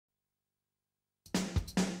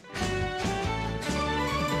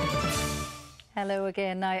Hello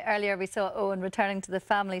again. Now, earlier we saw Eoghan returning to the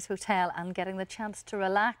family's hotel and getting the chance to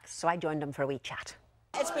relax. So I joined him for a wee chat.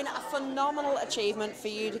 It's been a phenomenal achievement for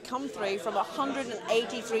you to come through from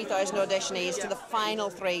 183,000 auditionees to the final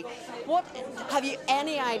three. Have you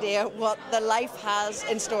any idea what the life has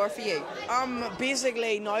in store for you?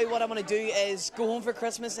 Basically now what I'm going to do is go home for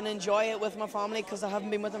Christmas and enjoy it with my family because I haven't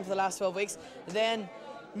been with them for the last 12 weeks. Then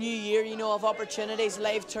New Year, you know, of opportunities,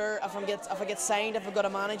 live tour, if I get signed, if I've got a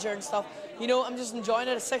manager and stuff. You know, I'm just enjoying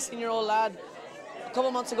it. A 16-year-old lad. A couple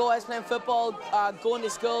of months ago I was playing football, going to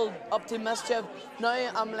school, up to mischief. Now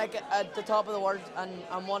I'm like at the top of the world and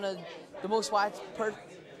I'm one of the most watched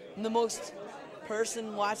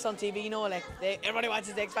person watched on TV, you know, like everybody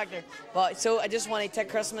watches the X Factor. But so I just want to take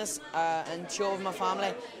Christmas and show with my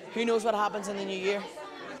family. Who knows what happens in the new year?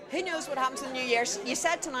 Who knows what happens in the new year? You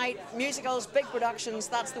said tonight, musicals, big productions,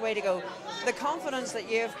 that's the way to go. The confidence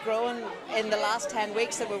that you've grown in the last 10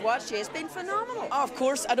 weeks that we've watched you has been phenomenal. Oh, of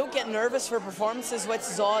course, I don't get nervous for performances, which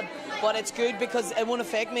is odd, but it's good because it won't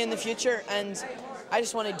affect me in the future, and I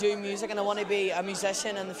just want to do music and I want to be a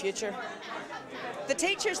musician in the future. The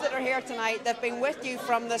teachers that are here tonight, they've been with you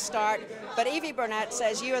from the start, but Evie Burnett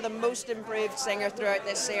says you are the most improved singer throughout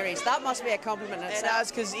this series. That must be a compliment in itself. It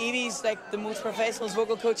has, because Evie's like the most professional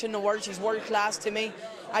vocal coach in the world. She's world class to me.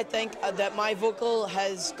 I think that my vocal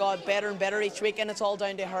has got better and better each week, and it's all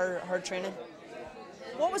down to her training.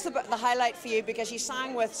 What was the highlight for you? Because you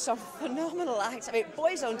sang with some phenomenal acts. I mean,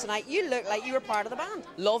 Boyzone tonight, you looked like you were part of the band.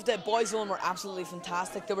 Loved it. Boyzone were absolutely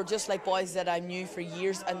fantastic. They were just like boys that I knew for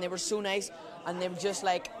years, and they were so nice, and they were just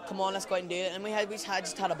like, come on, let's go out and do it. And we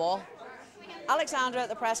just had a ball. Alexandra at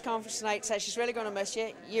the press conference tonight says she's really going to miss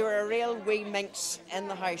you. You were a real wee minx in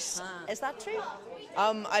the house. Is that true?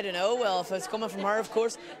 I don't know. Well, if it's coming from her, of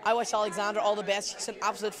course. I wish Alexandra all the best. She's an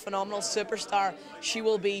absolute phenomenal superstar. She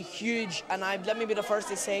will be huge, and let me be the first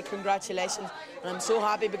to say congratulations. And I'm so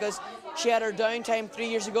happy because she had her downtime 3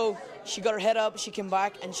 years ago. She got her head up, she came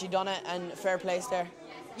back, and she done it, and fair play there.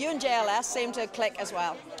 You and JLS seem to click as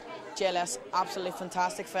well. JLS, absolutely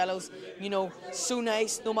fantastic fellows, you know, so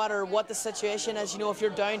nice no matter what the situation is. You know, if you're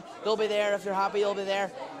down, they'll be there. If you're happy, they'll be there.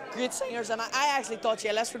 Great singers, and I actually thought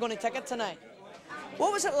JLS were going to take it tonight.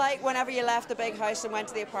 What was it like whenever you left the big house and went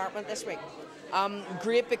to the apartment this week?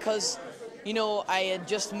 Great, because, you know, I had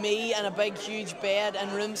just me and a big huge bed and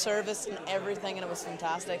room service and everything, and it was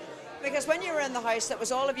fantastic. Because when you were in the house, it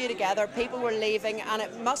was all of you together, people were leaving, and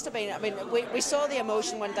it must have been, I mean, we saw the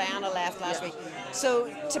emotion when Diana left last week. So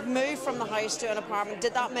to move from the house to an apartment,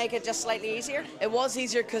 did that make it just slightly easier? It was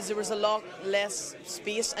easier because there was a lot less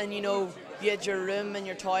space, and you know, you had your room and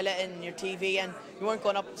your toilet and your TV, and you weren't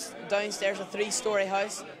going downstairs a 3-story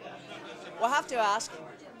house. We'll have to ask,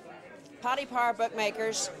 Paddy Power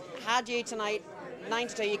Bookmakers had you tonight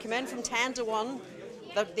 9-2. You came in from 10-1.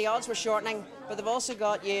 The odds were shortening, but they've also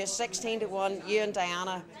got you 16-1, you and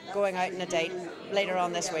Diana going out on a date later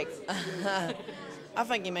on this week. I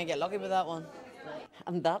think you may get lucky with that one.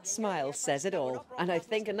 And that smile says it all. And I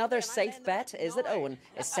think another safe bet is that Eoghan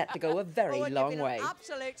is set to go a very long way.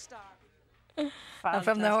 Absolute star. And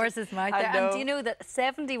from the horse's mouth there. And do you know that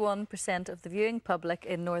 71% of the viewing public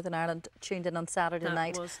in Northern Ireland tuned in on Saturday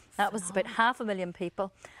night? That was about 500,000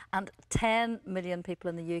 people, and 10 million people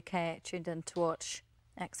in the UK tuned in to watch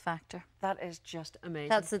X Factor. That is just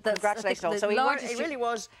amazing. Congratulations. So he really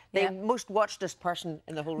was the most watchedest person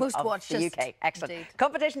in the whole of the UK. Excellent. Indeed.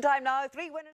 Competition time now. 3 winners.